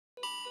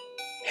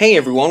Hey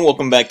everyone,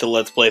 welcome back to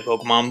Let's Play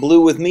Pokemon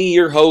Blue with me,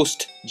 your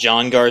host,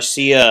 John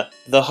Garcia,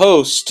 the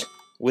host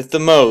with the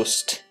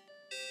most,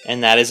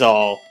 and that is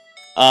all.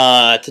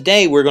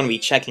 Today we're going to be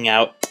checking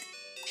out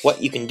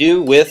what you can do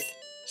with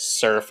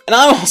Surf, and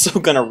I'm also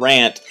going to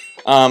rant,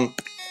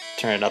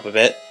 turn it up a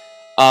bit.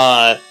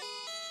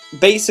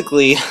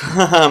 Basically,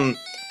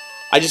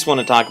 I just want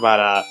to talk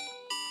about,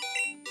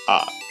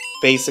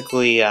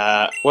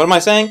 what am I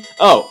saying?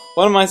 Oh,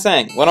 what am I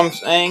saying? What I'm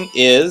saying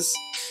is,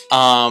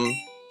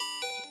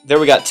 there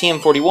we got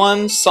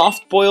TM41,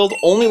 soft-boiled,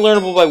 only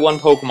learnable by one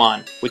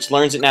Pokemon, which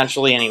learns it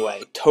naturally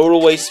anyway.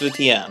 Total waste of a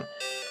TM.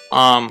 Today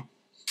I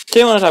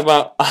want to talk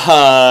about,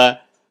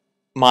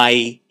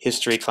 my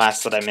history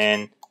class that I'm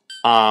in.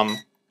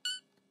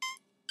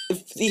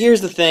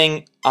 Here's the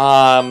thing,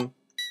 that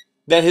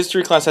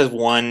history class has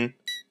one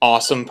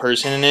awesome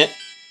person in it.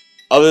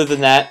 Other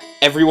than that,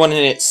 everyone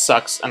in it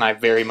sucks, and I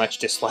very much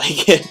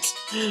dislike it.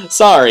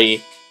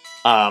 Sorry,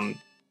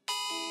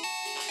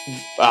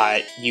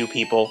 you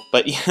people,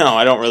 but you know,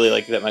 I don't really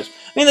like it that much. I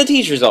mean, the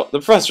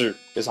professor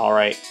is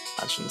alright.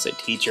 I shouldn't say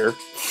teacher.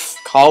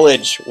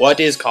 College. What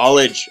is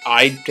college?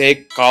 I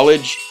take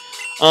college.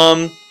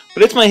 But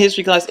it's my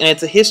history class, and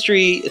it's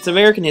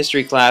American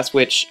history class,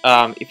 which,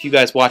 if you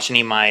guys watch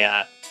any of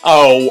my,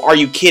 oh, are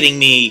you kidding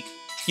me?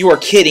 You are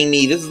kidding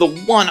me. This is the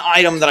one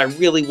item that I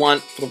really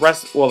want for the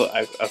rest, well,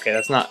 okay,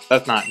 that's not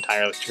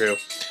entirely true.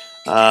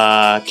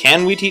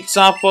 Can we teach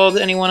softball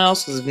to anyone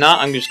else? Because if not,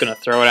 I'm just gonna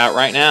throw it out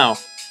right now.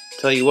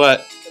 Tell you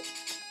what,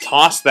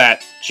 toss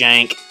that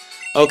jank.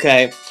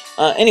 Okay,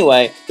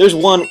 anyway, there's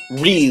one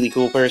really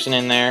cool person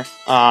in there.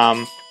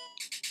 I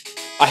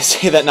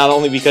say that not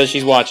only because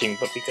she's watching,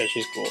 but because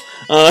she's cool.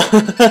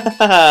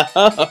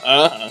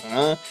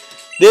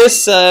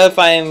 This, if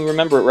I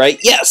remember it right,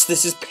 yes,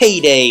 this is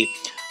Payday.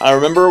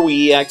 Remember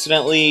we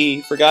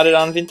accidentally forgot it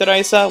on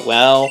Vinterisa?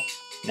 Well,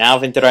 now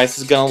Vinterisa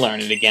is gonna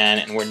learn it again,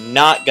 and we're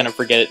not gonna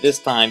forget it this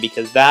time,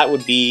 because that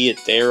would be a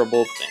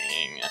terrible thing.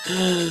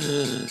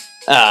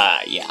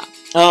 Yeah.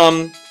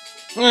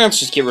 Let's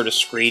just get rid of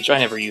Screech. I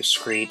never use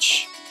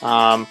Screech.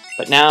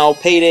 But now,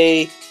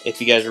 Payday, if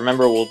you guys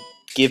remember, will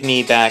give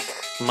me back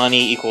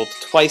money equal to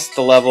twice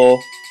the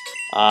level,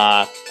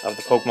 of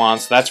the Pokemon,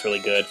 so that's really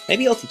good.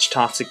 Maybe I'll teach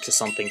Toxic to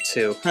something,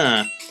 too.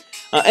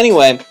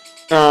 Anyway,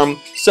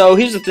 so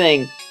here's the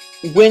thing.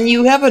 When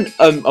you have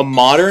a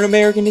modern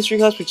American history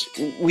class, which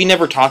we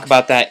never talk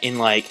about that in,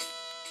 like,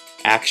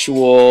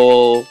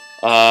 actual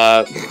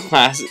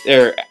class,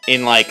 or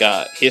in like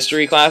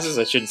history classes.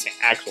 I shouldn't say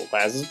actual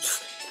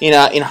classes.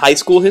 In high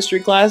school history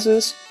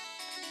classes.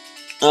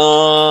 Maybe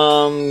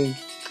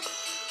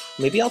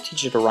I'll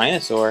teach it to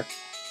Rhinosaur.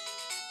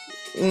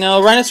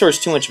 No, Rhinosaur is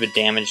too much of a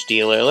damage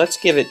dealer. Let's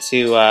give it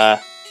to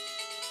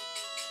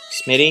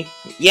Smitty.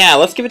 Yeah,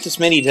 let's give it to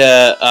Smitty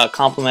to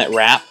complement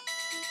Wrap,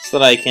 so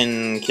that I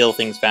can kill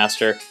things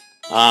faster.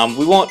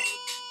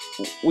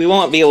 We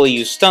won't be able to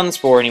use Stun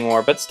Spore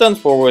anymore, but Stun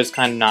Spore was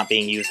kind of not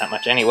being used that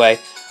much anyway.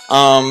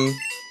 So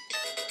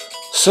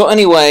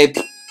anyway,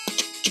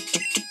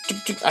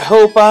 I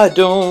hope I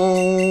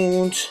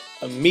don't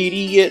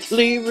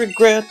immediately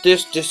regret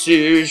this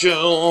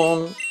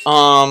decision.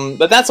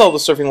 But that's all the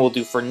surfing we'll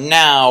do for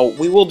now.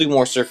 We will do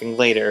more surfing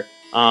later,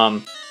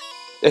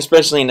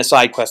 especially in the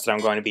side quest that I'm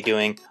going to be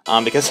doing,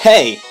 because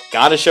hey,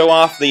 gotta show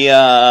off the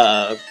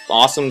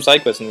awesome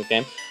side quest in this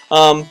game.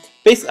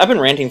 Basically, I've been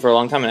ranting for a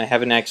long time and I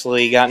haven't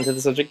actually gotten to the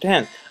subject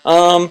at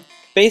hand.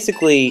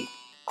 Basically,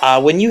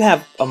 when you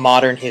have a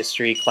modern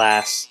history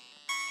class,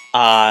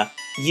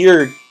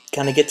 you're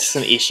gonna get to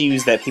some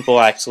issues that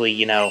people actually,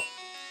 you know,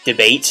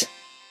 debate.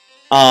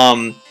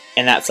 And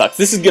that sucks.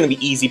 This is gonna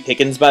be easy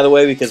pickings, by the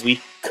way, because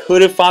we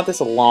could have fought this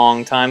a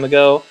long time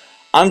ago.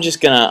 I'm just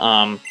gonna,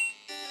 I'm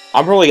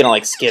probably gonna,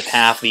 like, skip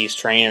half these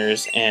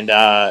trainers and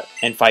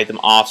fight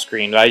them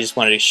off-screen, but I just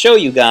wanted to show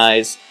you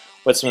guys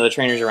what some of the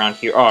trainers around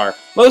here are.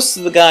 Most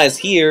of the guys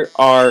here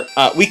are,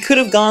 we could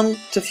have gone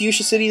to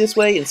Fuchsia City this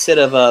way instead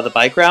of the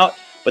bike route,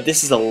 but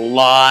this is a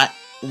lot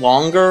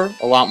longer,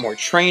 a lot more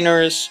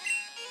trainers,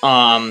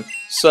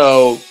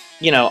 so,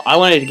 you know, I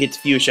wanted to get to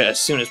Fuchsia as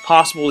soon as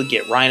possible to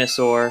get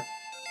Rhinosaur,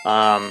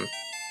 and,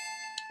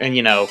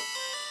 you know,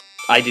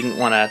 I didn't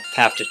want to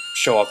have to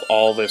show off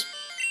all this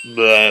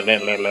blah, blah,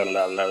 blah, blah,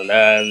 blah, blah,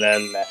 blah,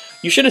 blah.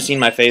 You should have seen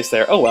my face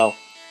there. Oh well.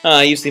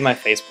 You see my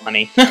face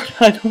plenty.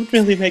 I don't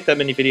really make that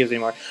many videos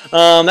anymore.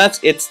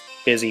 It's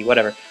busy,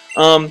 whatever.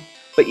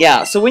 But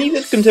yeah, so when you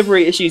get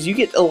contemporary issues, you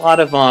get a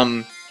lot of,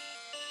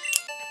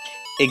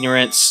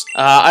 ignorance.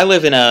 I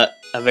live in a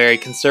very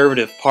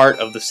conservative part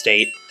of the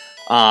state.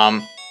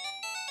 And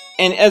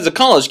as a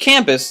college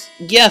campus,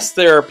 yes,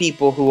 there are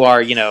people who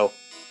are, you know,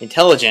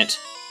 intelligent.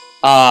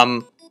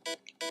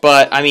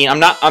 But, I mean,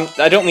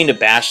 I don't mean to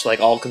bash, like,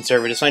 all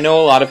conservatives. I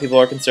know a lot of people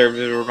are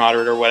conservative or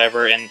moderate or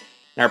whatever, and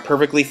are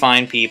perfectly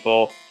fine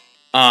people,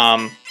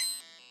 and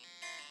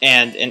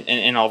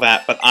all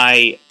that, but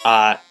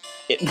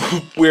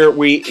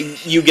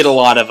you get a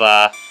lot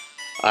of,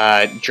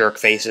 jerk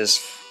faces.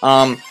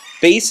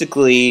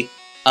 Basically,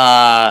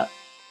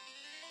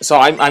 So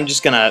I'm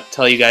just gonna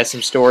tell you guys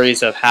some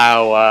stories of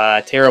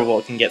how terrible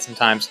it can get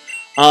sometimes.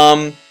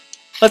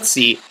 Let's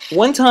see.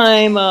 One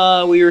time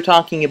we were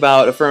talking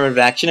about affirmative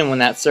action and when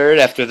that started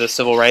after the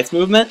civil rights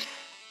movement.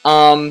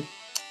 And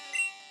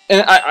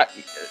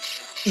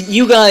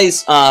you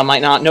guys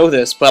might not know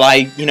this, but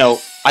I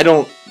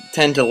don't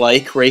tend to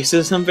like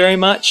racism very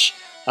much.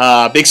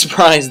 Big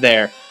surprise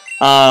there.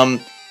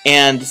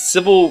 And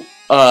civil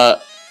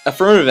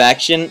affirmative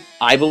action,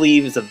 I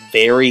believe, is a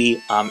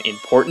very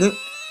important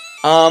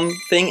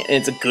thing. And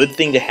it's a good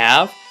thing to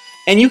have.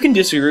 And you can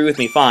disagree with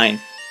me, fine.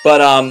 But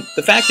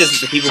the fact is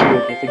that the people who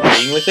are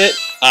disagreeing with it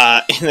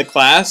in the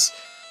class,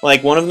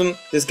 like one of them,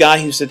 this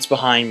guy who sits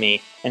behind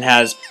me and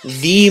has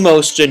the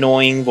most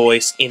annoying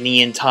voice in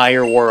the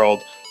entire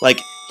world.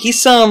 Like,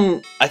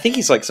 I think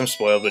he's like some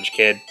spoiled rich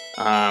kid.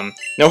 No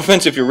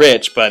offense if you're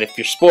rich, but if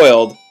you're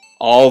spoiled,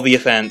 all the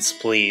offense,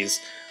 please.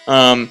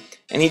 And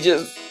he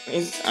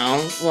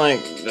sounds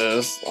like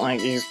this,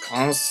 like he's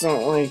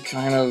constantly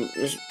kind of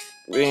just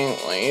being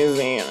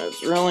lazy, and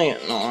it's really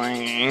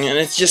annoying, and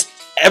it's just,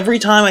 every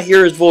time I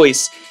hear his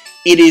voice,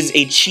 it is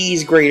a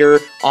cheese grater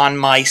on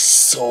my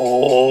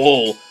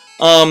soul.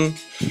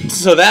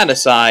 So that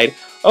aside,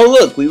 oh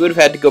look, we would have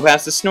had to go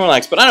past the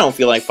Snorlax, but I don't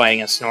feel like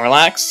fighting a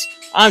Snorlax.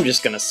 I'm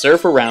just gonna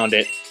surf around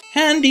it.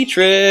 Handy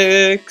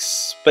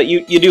tricks! But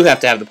you do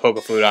have to have the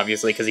Poke Food,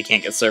 obviously, because he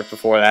can't get surfed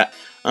before that.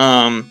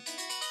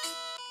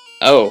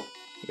 Oh,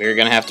 we're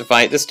gonna have to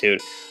fight this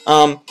dude.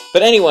 But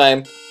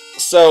anyway,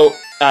 so,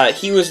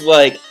 he was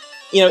like,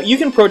 you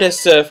can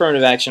protest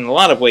affirmative action in a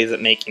lot of ways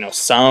that make,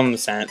 some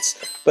sense.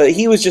 But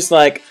he was just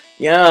like,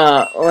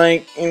 yeah,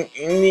 like, in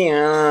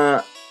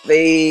Indiana,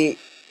 they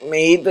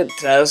made the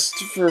test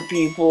for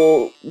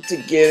people to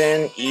get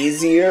in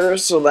easier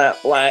so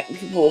that black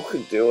people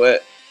could do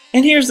it.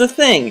 And here's the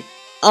thing,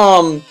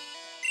 can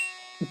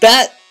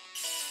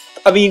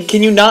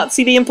you not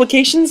see the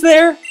implications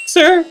there,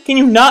 sir? Can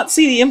you not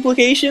see the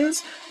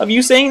implications of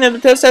you saying that the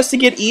test has to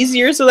get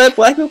easier so that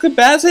black people could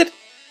pass it?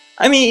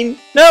 I mean,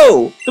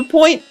 no, the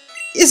point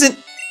isn't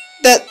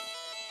that.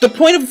 The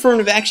point of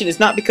affirmative action is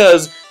not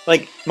because,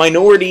 like,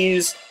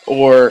 minorities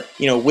or,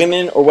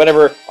 women or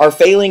whatever are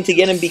failing to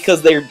get in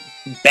because they're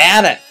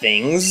bad at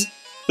things.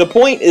 The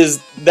point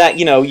is that,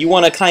 you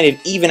want to kind of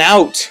even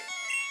out.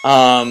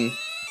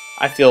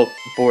 I feel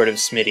bored of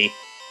Smitty.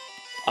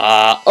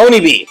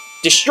 Onibi,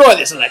 destroy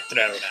this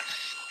Electrode.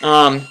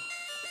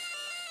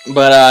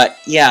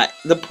 Yeah,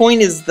 the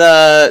point is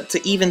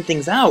to even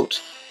things out.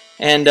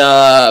 And,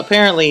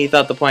 apparently he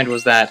thought the point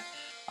was that,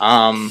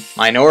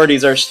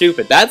 minorities are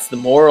stupid. That's the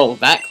moral of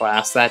that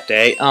class that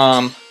day.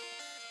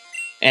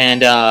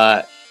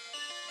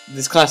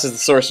 This class is the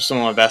source of some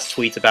of my best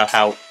tweets about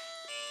how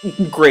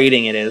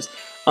grating it is.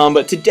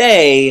 But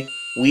today,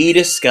 we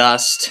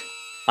discussed,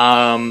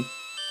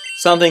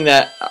 something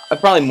that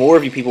probably more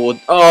of you people would...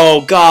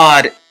 Oh,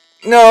 God!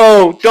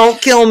 No! Don't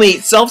kill me!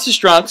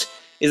 Self-destruct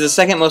is the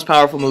second most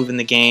powerful move in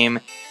the game,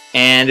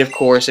 and of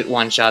course it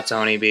one-shots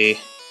Onibi.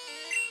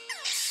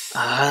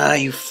 Ah,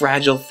 you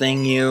fragile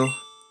thing, you.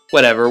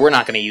 Whatever, we're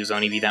not going to use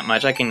Onibi that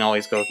much. I can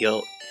always go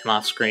heal him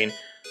off screen.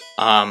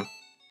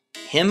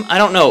 Him? I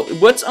don't know.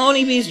 What's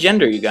Onibi's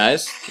gender, you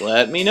guys?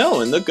 Let me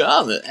know in the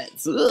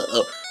comments.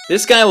 Ugh.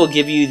 This guy will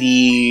give you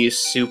the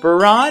Super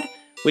Rod,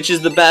 which is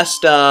the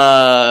best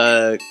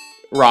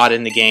rod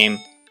in the game.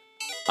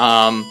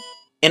 And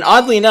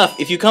oddly enough,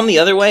 if you come the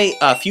other way,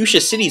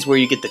 Fuchsia City's where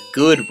you get the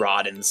good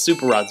rod, and the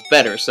Super Rod's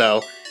better,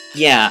 so...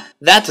 Yeah,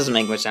 that doesn't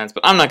make much sense,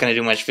 but I'm not going to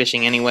do much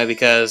fishing anyway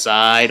because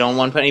I don't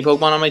want to put any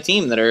Pokemon on my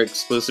team that are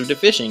exclusive to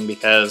fishing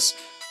because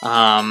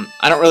I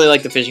don't really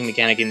like the fishing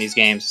mechanic in these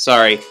games.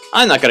 Sorry,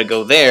 I'm not going to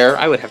go there.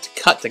 I would have to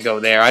cut to go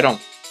there. I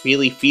don't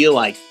really feel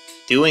like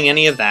doing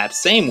any of that.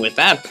 Same with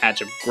that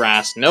patch of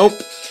grass. Nope.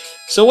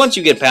 So once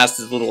you get past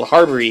this little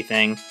harbory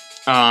thing,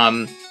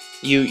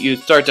 you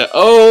start to,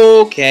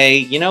 okay,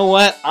 you know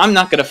what? I'm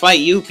not going to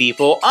fight you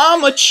people.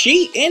 I'm a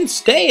cheat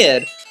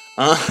instead.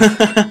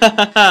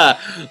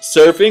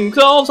 Surfing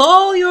solves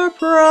all your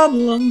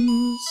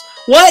problems.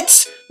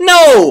 What?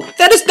 No!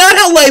 That is not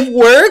how life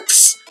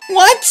works!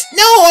 What?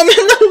 No, I'm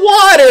in the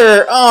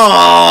water!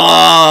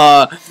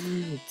 Aww!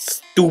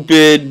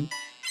 Stupid.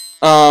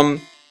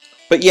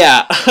 But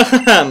yeah.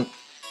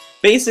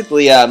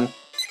 Basically,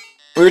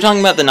 we were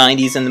talking about the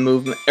 90s and the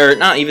movement, or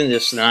not even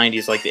just the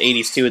 90s, like the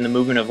 80s too, and the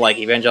movement of, like,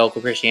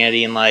 evangelical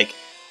Christianity and, like,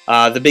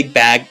 the big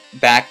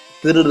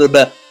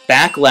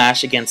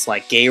backlash against,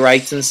 like, gay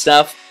rights and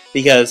stuff,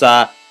 because,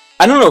 I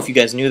don't know if you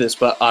guys knew this,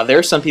 but, there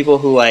are some people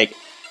who, like,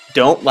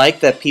 don't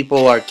like that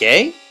people are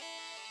gay.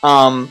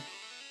 I'm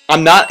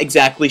not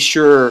exactly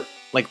sure,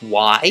 like,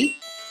 why,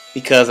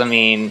 because, I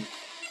mean,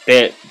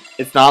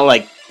 it's not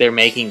like they're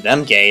making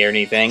them gay or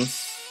anything.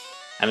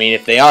 I mean,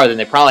 if they are, then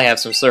they probably have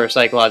some sort of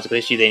psychological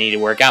issue they need to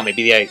work out.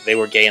 Maybe they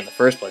were gay in the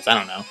first place, I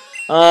don't know.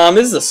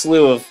 This is a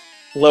slew of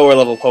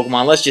lower-level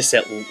Pokemon. Let's just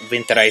set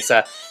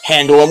Winterisa.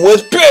 Handle him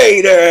with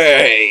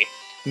Payday!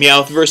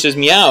 Meowth versus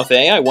Meowth,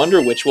 eh? I wonder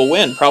which will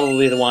win.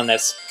 Probably the one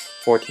that's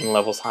 14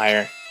 levels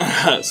higher.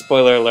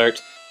 Spoiler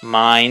alert.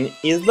 Mine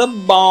is the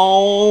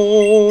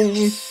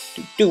bone.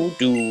 Do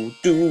do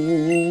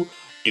do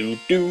do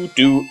do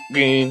do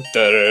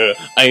do.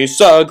 I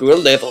saw grew a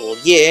level,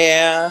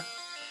 yeah.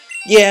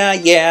 Yeah,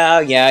 yeah,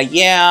 yeah,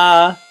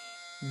 yeah.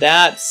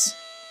 That's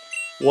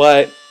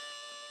what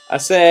I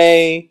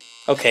say.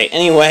 Okay,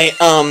 anyway,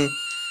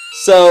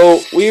 so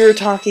we were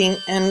talking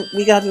and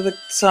we got to the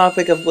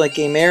topic of like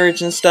gay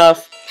marriage and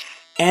stuff,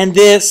 and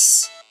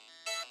this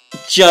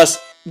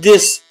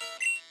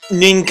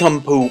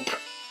nincompoop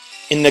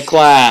in the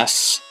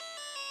class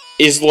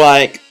is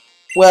like,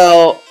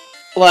 well,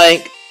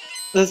 like,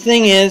 the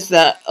thing is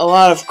that a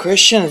lot of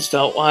Christians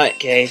don't want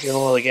gay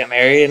people to get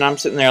married, and I'm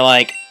sitting there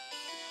like,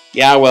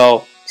 yeah,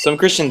 well, some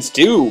Christians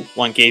do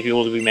want gay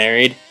people to be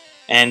married,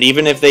 and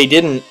even if they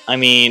didn't, I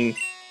mean,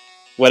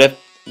 what if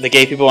the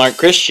gay people aren't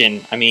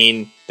Christian? I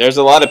mean, there's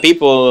a lot of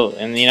people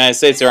in the United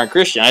States that aren't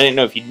Christian. I didn't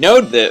know if you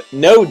know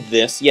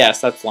this.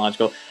 Yes, that's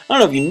logical. I don't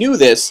know if you knew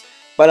this,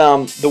 but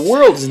the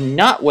world does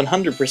not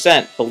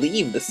 100%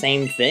 believe the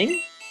same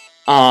thing.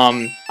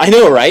 I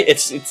know, right?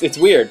 It's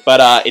weird,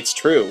 but it's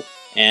true,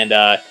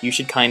 and you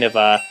should kind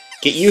of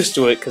get used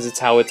to it because it's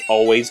how it's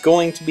always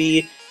going to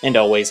be and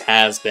always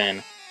has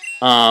been.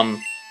 Well,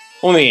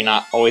 maybe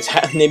not always.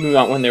 Maybe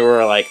not when there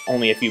were like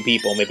only a few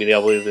people. Maybe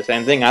they'll believe the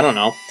same thing. I don't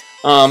know.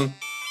 I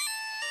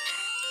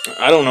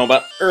don't know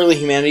about early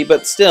humanity,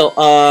 but still.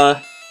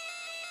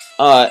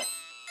 And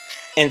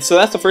so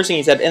that's the first thing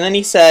he said, and then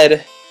he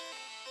said,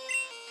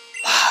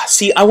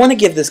 "See, I want to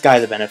give this guy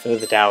the benefit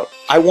of the doubt.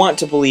 I want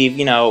to believe,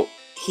 you know,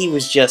 he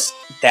was just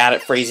bad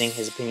at phrasing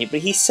his opinion,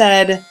 but he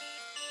said,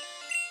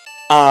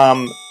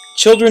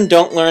 children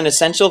don't learn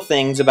essential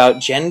things about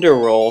gender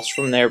roles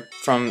from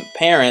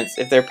parents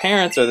if their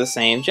parents are the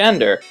same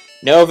gender.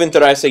 No,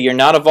 Vinterisa, you're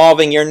not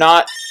evolving. You're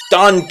not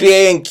done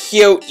being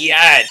cute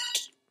yet.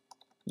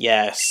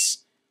 Yes.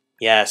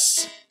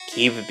 Yes.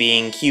 Keep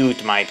being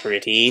cute, my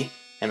pretty.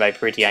 And by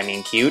pretty, I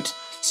mean cute.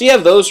 So you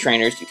have those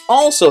trainers. You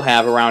also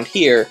have around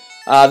here,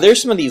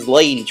 there's some of these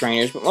lady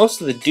trainers, but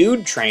most of the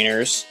dude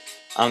trainers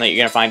that you're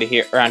going to find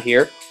around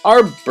here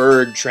are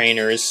bird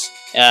trainers.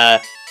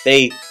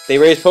 They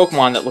raise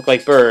Pokemon that look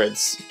like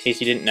birds, in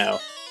case you didn't know.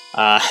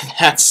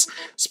 That's,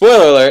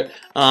 spoiler alert,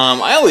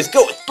 I always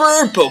go with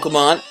bird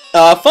Pokemon.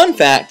 Fun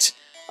fact,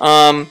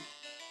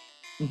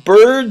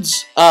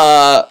 birds,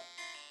 bird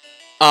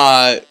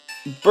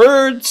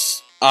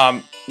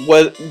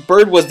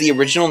was the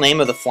original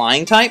name of the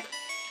flying type.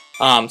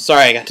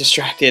 Sorry, I got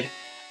distracted.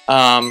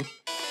 And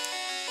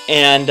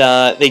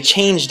they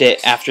changed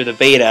it after the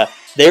beta.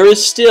 There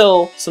is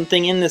still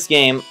something in this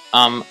game.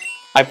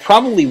 I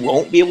probably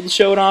won't be able to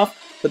show it off,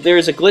 but there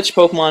is a glitch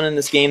Pokemon in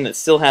this game that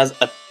still has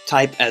a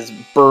type as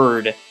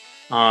bird,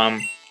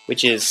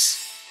 which is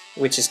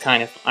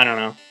kind of, I don't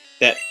know,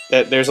 that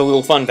there's a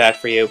little fun fact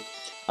for you.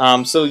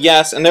 So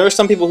yes, and there are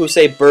some people who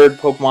say bird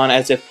Pokemon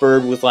as if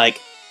bird was like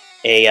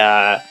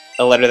a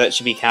letter that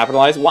should be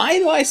capitalized. Why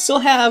do I still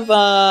have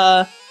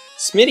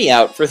Smitty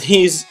out for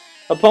these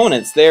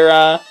opponents?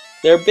 They're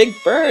big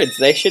birds.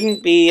 They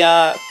shouldn't be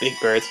big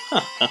birds.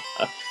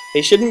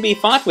 They shouldn't be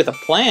fought with a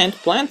plant.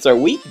 Plants are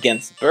weak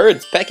against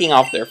birds pecking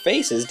off their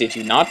faces. Did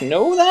you not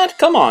know that?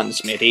 Come on,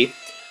 Smitty.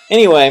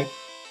 Anyway,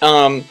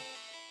 so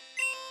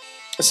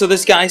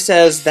this guy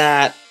says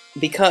that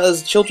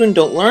because children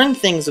don't learn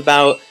things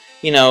about,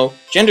 you know,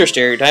 gender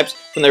stereotypes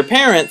from their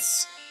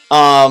parents,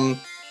 he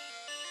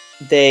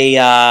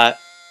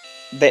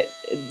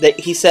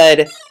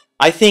said,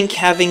 I think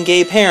having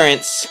gay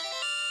parents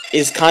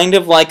is kind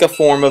of like a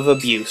form of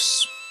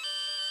abuse.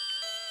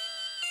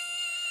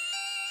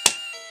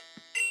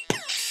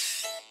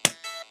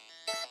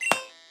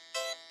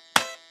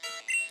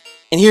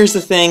 And here's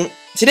the thing,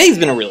 today's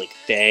been a really good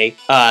day.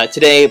 By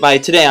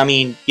today I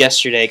mean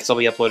yesterday, because I'll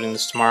be uploading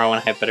this tomorrow when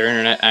I have better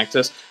internet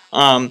access.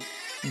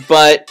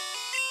 But,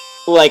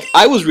 like,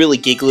 I was really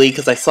giggly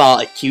because I saw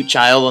a cute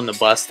child on the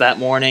bus that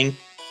morning.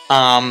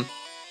 And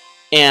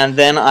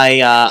then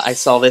I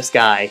saw this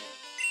guy.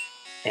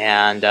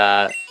 And,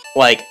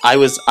 like, I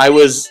was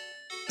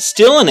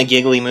still in a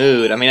giggly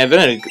mood. I mean, I've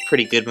been in a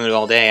pretty good mood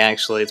all day,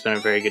 actually. It's been a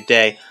very good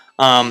day.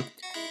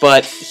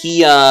 But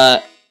he,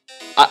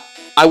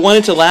 I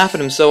wanted to laugh at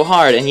him so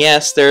hard, and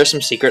yes, there are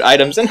some secret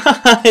items, and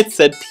it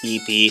said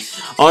pee-pee.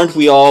 Aren't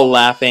we all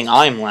laughing?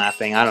 I'm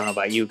laughing. I don't know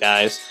about you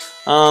guys.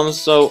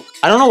 So,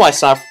 I don't know why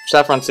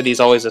Saffron City is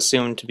always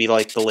assumed to be,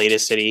 like, the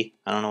latest city.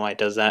 I don't know why it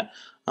does that.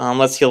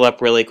 Let's heal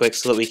up really quick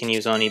so that we can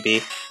use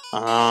Onibee.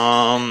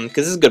 Because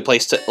this is a good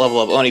place to level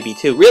up Onibee,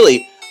 too.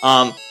 Really,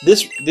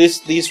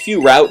 these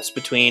few routes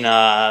between,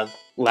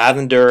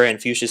 Lavender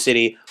and Fuchsia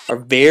City are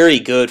very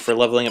good for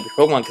leveling up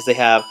your Pokemon, because they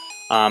have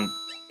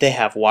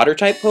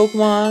water-type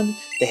Pokemon,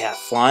 they have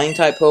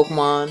flying-type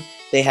Pokemon,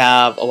 they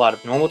have a lot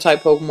of normal-type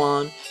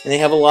Pokemon, and they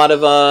have a lot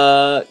of,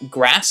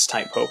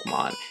 grass-type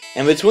Pokemon.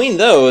 And between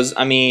those,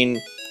 I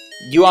mean,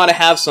 you ought to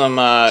have some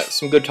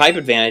good type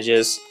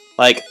advantages.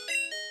 Like,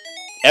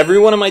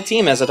 everyone on my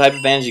team has a type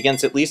advantage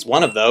against at least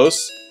one of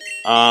those.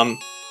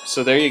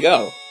 So there you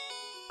go.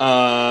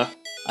 I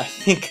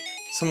think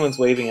someone's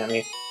waving at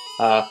me,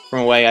 from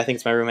away. I think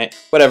it's my roommate.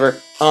 Whatever.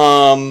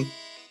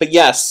 But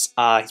yes,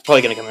 he's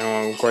probably gonna come in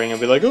on recording and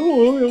be like,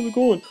 "Oh, how's it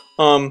going?"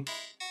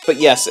 But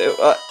yes,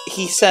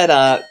 he said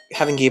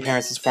having gay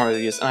parents is formative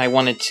abuse, and I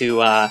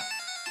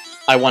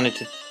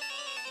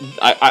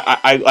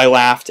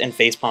laughed and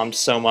facepalmed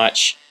so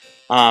much,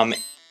 and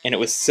it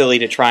was silly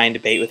to try and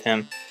debate with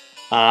him.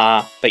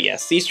 But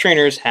yes, these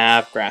trainers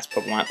have grass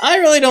Pokemon. I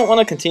really don't want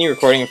to continue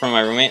recording in front of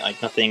my roommate. Like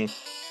nothing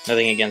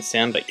against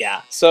him, but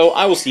yeah. So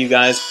I will see you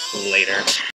guys later.